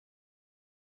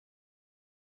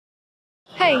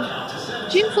Hey,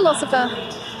 Jim Philosopher,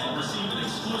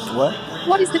 What?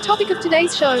 what is the topic of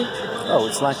today's show? Oh,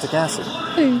 it's lactic acid.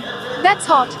 Ooh, that's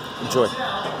hot. Enjoy.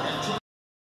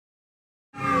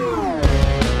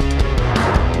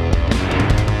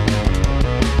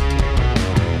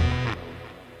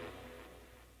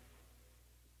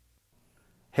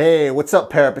 Hey, what's up,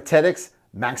 Peripatetics?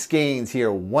 Max Gaines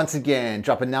here once again,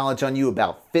 dropping knowledge on you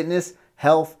about fitness,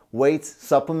 health, weights,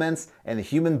 supplements, and the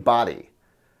human body,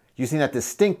 using that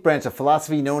distinct branch of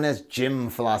philosophy known as gym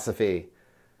philosophy.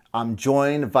 I'm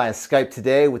joined via Skype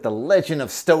today with the legend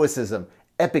of Stoicism,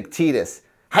 Epictetus.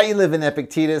 How you living,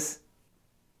 Epictetus?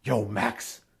 Yo,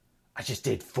 Max, I just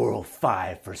did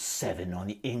 405 for 7 on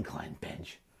the incline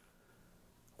bench.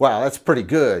 Wow, that's pretty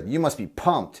good. You must be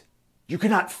pumped. You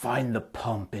cannot find the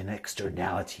pump in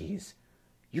externalities.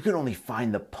 You can only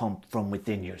find the pump from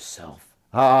within yourself.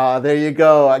 Ah, there you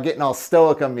go. I'm getting all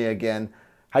stoic on me again.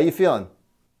 How you feeling?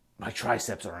 My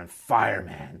triceps are on fire,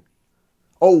 man.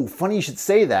 Oh, funny you should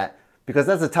say that, because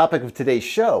that's the topic of today's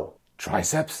show.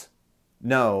 Triceps?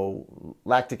 No,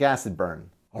 lactic acid burn.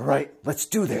 All right, let's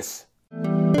do this.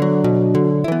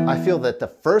 I feel that the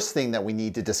first thing that we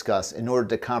need to discuss in order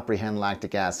to comprehend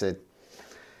lactic acid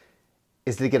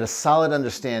is to get a solid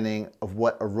understanding of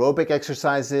what aerobic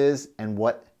exercise is and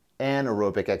what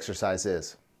anaerobic exercise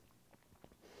is.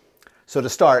 So to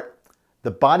start,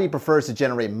 the body prefers to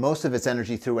generate most of its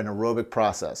energy through an aerobic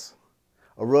process.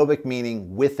 Aerobic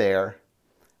meaning with air,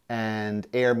 and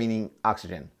air meaning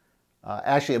oxygen.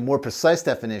 Actually, a more precise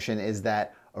definition is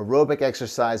that aerobic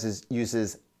exercises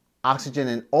uses oxygen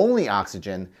and only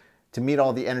oxygen to meet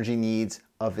all the energy needs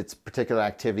of its particular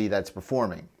activity that's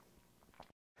performing.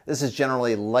 This is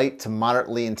generally light to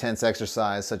moderately intense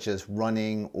exercise such as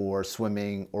running or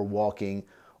swimming or walking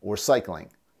or cycling.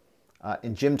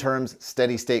 In gym terms,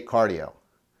 steady state cardio.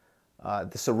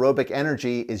 This aerobic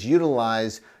energy is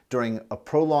utilized during a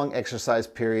prolonged exercise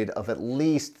period of at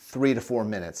least 3 to 4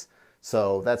 minutes.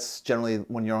 So that's generally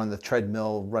when you're on the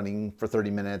treadmill running for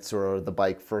 30 minutes or the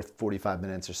bike for 45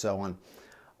 minutes or so on.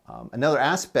 Another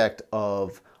aspect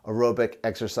of aerobic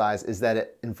exercise is that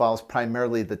it involves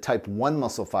primarily the type 1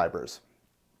 muscle fibers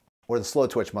or the slow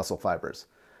twitch muscle fibers.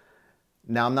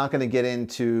 Now, I'm not going to get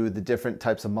into the different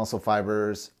types of muscle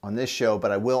fibers on this show,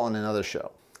 but I will on another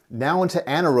show. Now into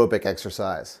anaerobic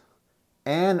exercise.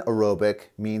 Anaerobic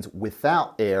means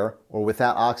without air or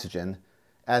without oxygen,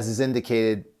 as is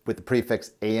indicated with the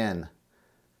prefix "an".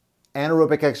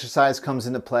 Anaerobic exercise comes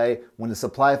into play when the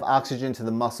supply of oxygen to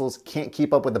the muscles can't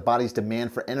keep up with the body's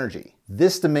demand for energy.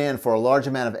 This demand for a large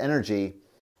amount of energy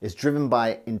is driven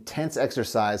by intense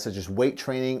exercise such as weight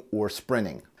training or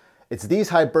sprinting. It's these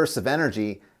high bursts of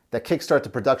energy that kickstart the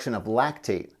production of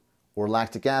lactate or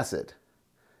lactic acid.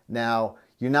 Now,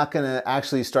 you're not going to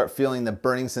actually start feeling the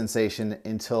burning sensation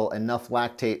until enough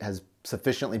lactate has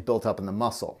sufficiently built up in the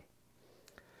muscle.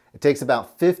 It takes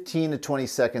about 15 to 20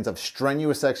 seconds of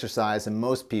strenuous exercise in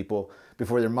most people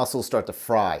before their muscles start to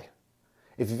fry.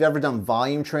 If you've ever done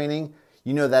volume training,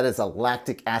 you know that is a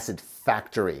lactic acid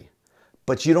factory.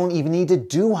 But you don't even need to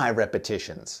do high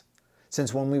repetitions,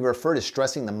 since when we refer to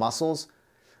stressing the muscles,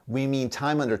 we mean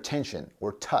time under tension,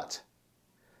 or TUT.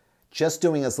 Just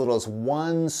doing as little as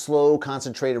one slow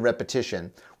concentrated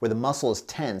repetition where the muscle is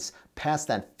tense past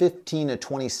that 15 to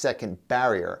 20 second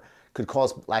barrier could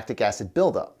cause lactic acid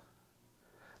buildup.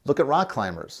 Look at rock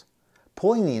climbers.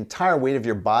 Pulling the entire weight of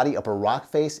your body up a rock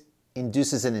face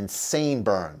induces an insane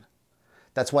burn.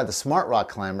 That's why the smart rock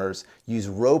climbers use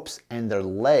ropes and their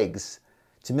legs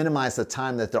to minimize the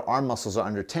time that their arm muscles are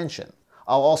under tension.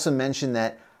 I'll also mention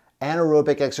that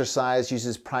anaerobic exercise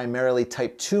uses primarily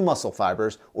type 2 muscle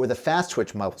fibers or the fast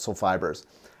twitch muscle fibers,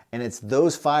 and it's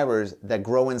those fibers that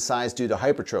grow in size due to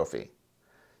hypertrophy.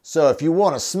 So if you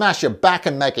want to smash your back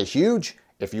and make it huge,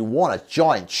 if you want a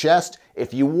giant chest,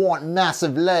 if you want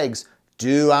massive legs,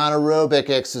 do anaerobic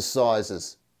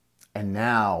exercises. And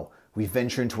now we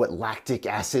venture into what lactic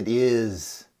acid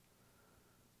is.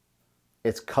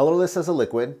 It's colorless as a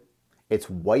liquid, it's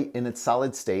white in its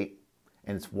solid state,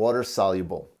 and it's water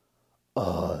soluble.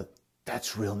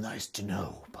 That's real nice to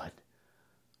know, but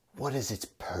what is its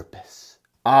purpose?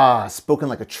 Ah, spoken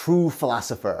like a true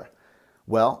philosopher.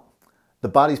 Well, the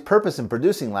body's purpose in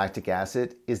producing lactic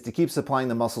acid is to keep supplying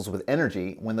the muscles with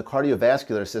energy when the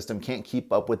cardiovascular system can't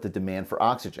keep up with the demand for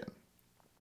oxygen,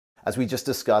 as we just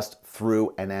discussed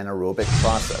through an anaerobic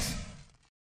process.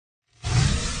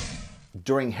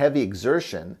 During heavy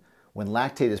exertion, when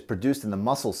lactate is produced in the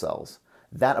muscle cells,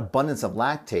 that abundance of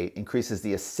lactate increases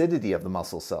the acidity of the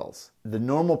muscle cells. The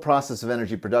normal process of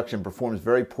energy production performs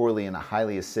very poorly in a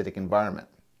highly acidic environment.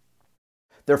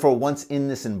 Therefore, once in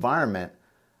this environment,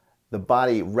 the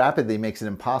body rapidly makes it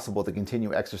impossible to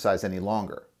continue exercise any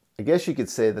longer. I guess you could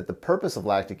say that the purpose of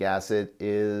lactic acid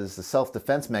is the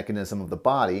self-defense mechanism of the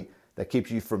body that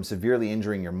keeps you from severely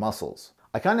injuring your muscles.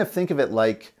 I kind of think of it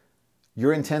like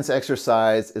your intense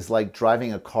exercise is like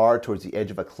driving a car towards the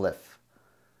edge of a cliff,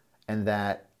 and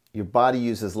that your body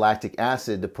uses lactic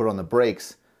acid to put on the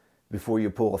brakes before you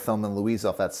pull a Thelma and Louise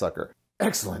off that sucker.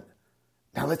 Excellent.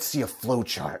 Now let's see a flow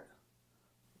chart.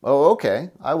 Oh,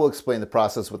 okay. I will explain the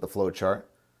process with the flow chart,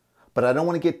 but I don't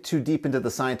want to get too deep into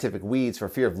the scientific weeds for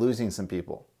fear of losing some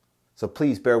people. So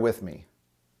please bear with me.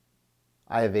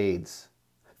 I have aids.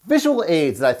 Visual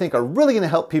aids that I think are really going to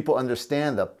help people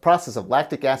understand the process of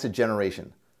lactic acid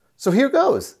generation. So here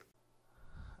goes.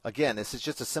 Again, this is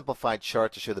just a simplified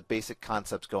chart to show the basic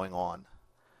concepts going on.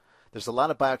 There's a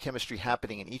lot of biochemistry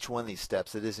happening in each one of these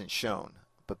steps that isn't shown,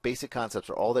 but basic concepts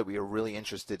are all that we are really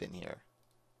interested in here.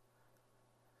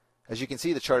 As you can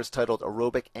see, the chart is titled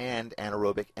Aerobic and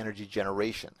Anaerobic Energy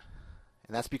Generation.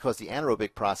 And that's because the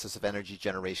anaerobic process of energy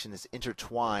generation is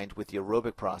intertwined with the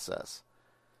aerobic process.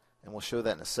 And we'll show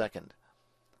that in a second.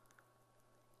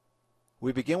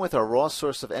 We begin with our raw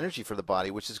source of energy for the body,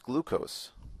 which is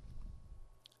glucose.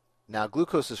 Now,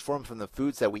 glucose is formed from the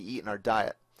foods that we eat in our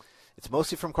diet. It's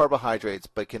mostly from carbohydrates,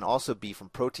 but can also be from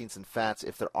proteins and fats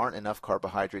if there aren't enough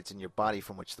carbohydrates in your body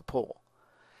from which to pull.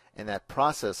 And that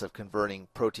process of converting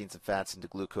proteins and fats into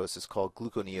glucose is called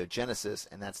gluconeogenesis,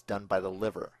 and that's done by the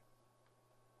liver.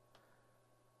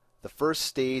 The first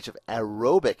stage of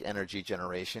aerobic energy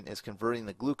generation is converting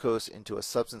the glucose into a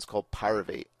substance called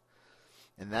pyruvate,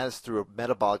 and that is through a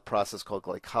metabolic process called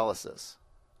glycolysis.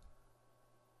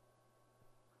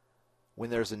 When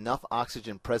there's enough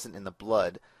oxygen present in the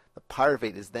blood, the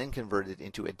pyruvate is then converted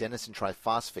into adenosine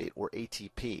triphosphate, or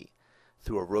ATP,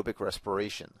 through aerobic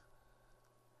respiration.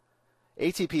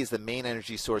 ATP is the main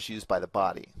energy source used by the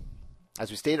body.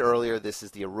 As we stated earlier, this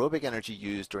is the aerobic energy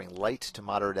used during light to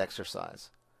moderate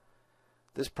exercise.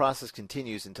 This process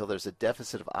continues until there's a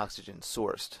deficit of oxygen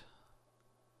sourced.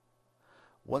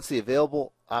 Once the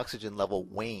available oxygen level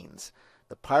wanes,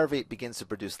 the pyruvate begins to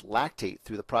produce lactate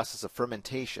through the process of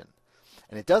fermentation,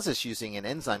 and it does this using an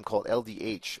enzyme called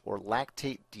LDH, or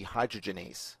lactate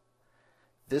dehydrogenase.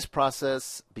 This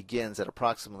process begins at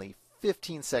approximately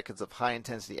 15 seconds of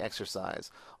high-intensity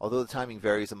exercise, although the timing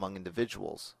varies among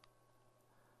individuals.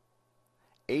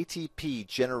 ATP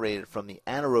generated from the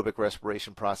anaerobic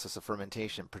respiration process of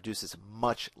fermentation produces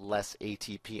much less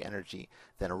ATP energy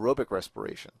than aerobic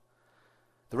respiration.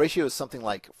 The ratio is something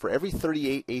like, for every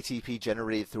 38 ATP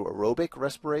generated through aerobic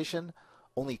respiration,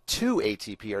 only 2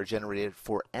 ATP are generated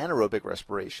for anaerobic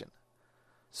respiration.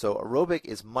 So aerobic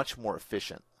is much more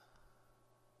efficient.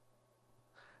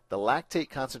 The lactate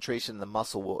concentration in the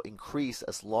muscle will increase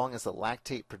as long as the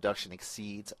lactate production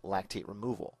exceeds lactate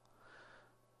removal.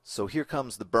 So here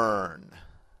comes the burn.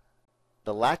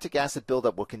 The lactic acid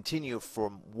buildup will continue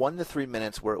from 1 to 3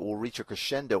 minutes, where it will reach a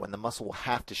crescendo and the muscle will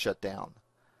have to shut down.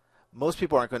 Most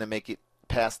people aren't going to make it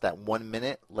past that 1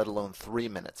 minute, let alone 3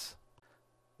 minutes.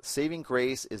 The saving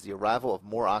grace is the arrival of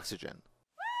more oxygen.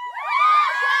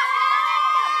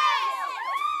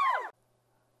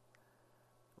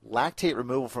 Lactate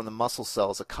removal from the muscle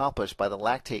cell is accomplished by the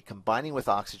lactate combining with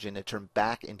oxygen to turn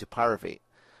back into pyruvate,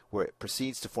 where it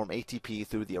proceeds to form ATP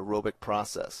through the aerobic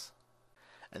process.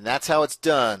 And that's how it's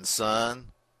done, son.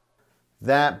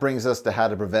 That brings us to how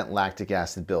to prevent lactic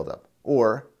acid buildup,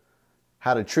 or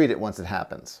how to treat it once it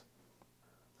happens.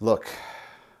 Look,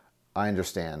 I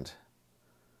understand.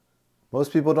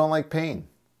 Most people don't like pain.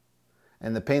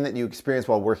 And the pain that you experience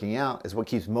while working out is what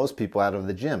keeps most people out of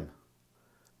the gym.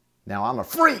 Now, I'm a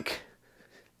freak,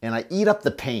 and I eat up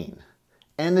the pain,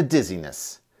 and the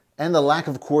dizziness, and the lack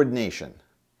of coordination.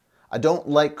 I don't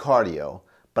like cardio,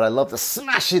 but I love to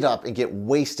smash it up and get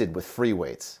wasted with free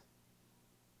weights.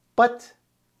 But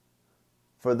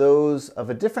for those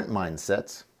of a different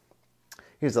mindset,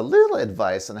 here's a little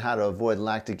advice on how to avoid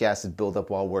lactic acid buildup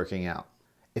while working out.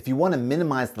 If you want to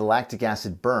minimize the lactic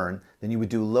acid burn, then you would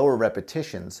do lower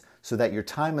repetitions so that your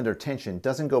time under tension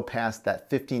doesn't go past that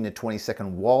 15 to 20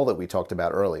 second wall that we talked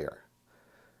about earlier.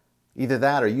 Either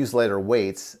that or use lighter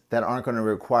weights that aren't going to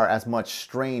require as much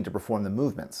strain to perform the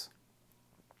movements.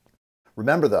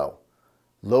 Remember though,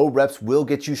 low reps will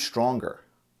get you stronger.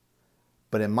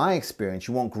 But in my experience,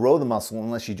 you won't grow the muscle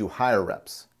unless you do higher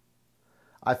reps.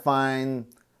 I find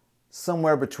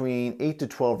somewhere between 8 to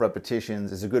 12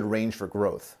 repetitions is a good range for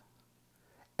growth.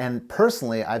 And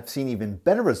personally, I've seen even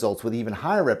better results with even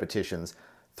higher repetitions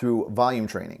through volume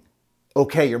training.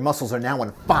 Okay, your muscles are now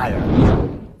on fire.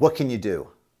 What can you do?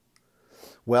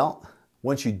 Well,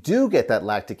 once you do get that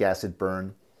lactic acid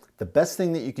burn, the best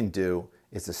thing that you can do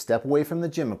is to step away from the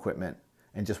gym equipment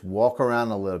and just walk around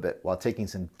a little bit while taking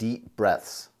some deep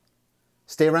breaths.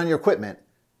 Stay around your equipment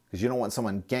because you don't want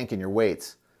someone ganking your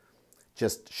weights.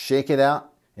 Just shake it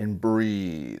out and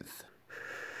breathe.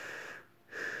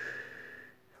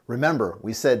 Remember,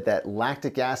 we said that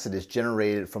lactic acid is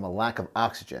generated from a lack of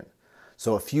oxygen.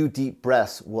 So a few deep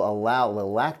breaths will allow the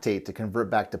lactate to convert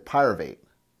back to pyruvate.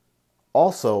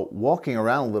 Also, walking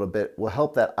around a little bit will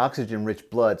help that oxygen-rich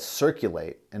blood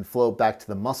circulate and flow back to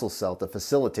the muscle cell to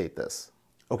facilitate this.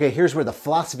 Okay, here's where the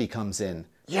philosophy comes in.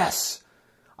 Yes!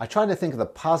 I try to think of the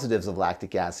positives of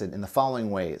lactic acid in the following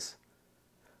ways.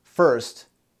 First,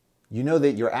 you know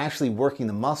that you're actually working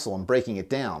the muscle and breaking it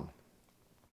down.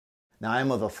 Now,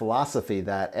 I'm of a philosophy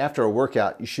that after a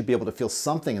workout, you should be able to feel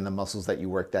something in the muscles that you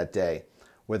worked that day,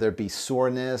 whether it be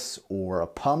soreness or a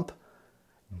pump.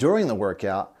 During the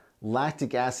workout,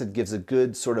 lactic acid gives a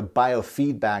good sort of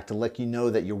biofeedback to let you know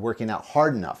that you're working out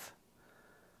hard enough.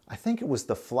 I think it was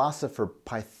the philosopher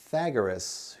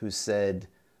Pythagoras who said,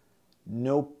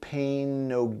 "No pain,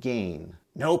 no gain."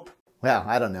 Nope. Well,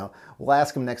 I don't know. We'll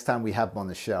ask him next time we have him on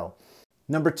the show.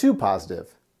 Number 2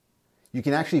 positive. You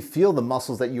can actually feel the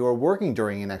muscles that you are working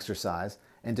during an exercise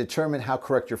and determine how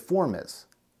correct your form is.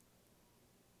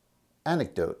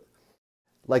 Anecdote.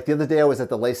 Like the other day I was at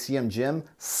the Lyceum gym,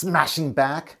 smashing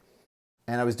back,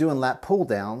 and I was doing lat pull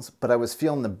downs, but I was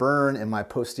feeling the burn in my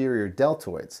posterior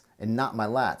deltoids and not my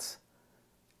lats.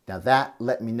 Now that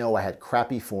let me know I had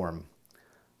crappy form.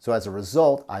 So as a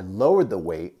result, I lowered the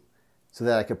weight so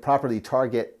that I could properly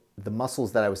target the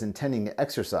muscles that I was intending to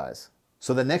exercise.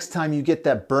 So the next time you get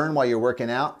that burn while you're working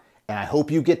out, and I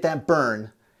hope you get that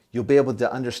burn, you'll be able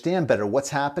to understand better what's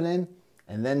happening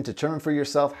and then determine for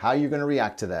yourself how you're going to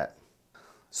react to that.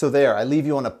 So there, I leave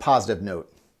you on a positive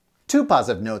note. 2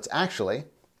 positive notes, actually.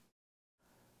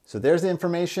 So there's the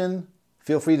information.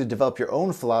 Feel free to develop your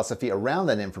own philosophy around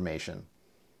that information.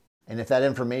 And if that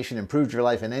information improved your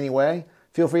life in any way,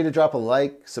 feel free to drop a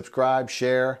like, subscribe,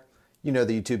 share. You know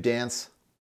the YouTube dance.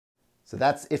 So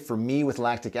that's it for me with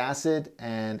lactic acid.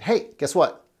 And hey, guess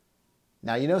what?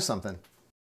 Now you know something.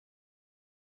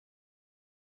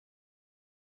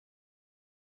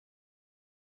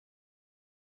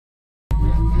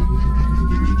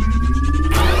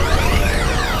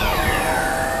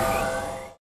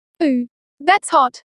 Ooh, that's hot.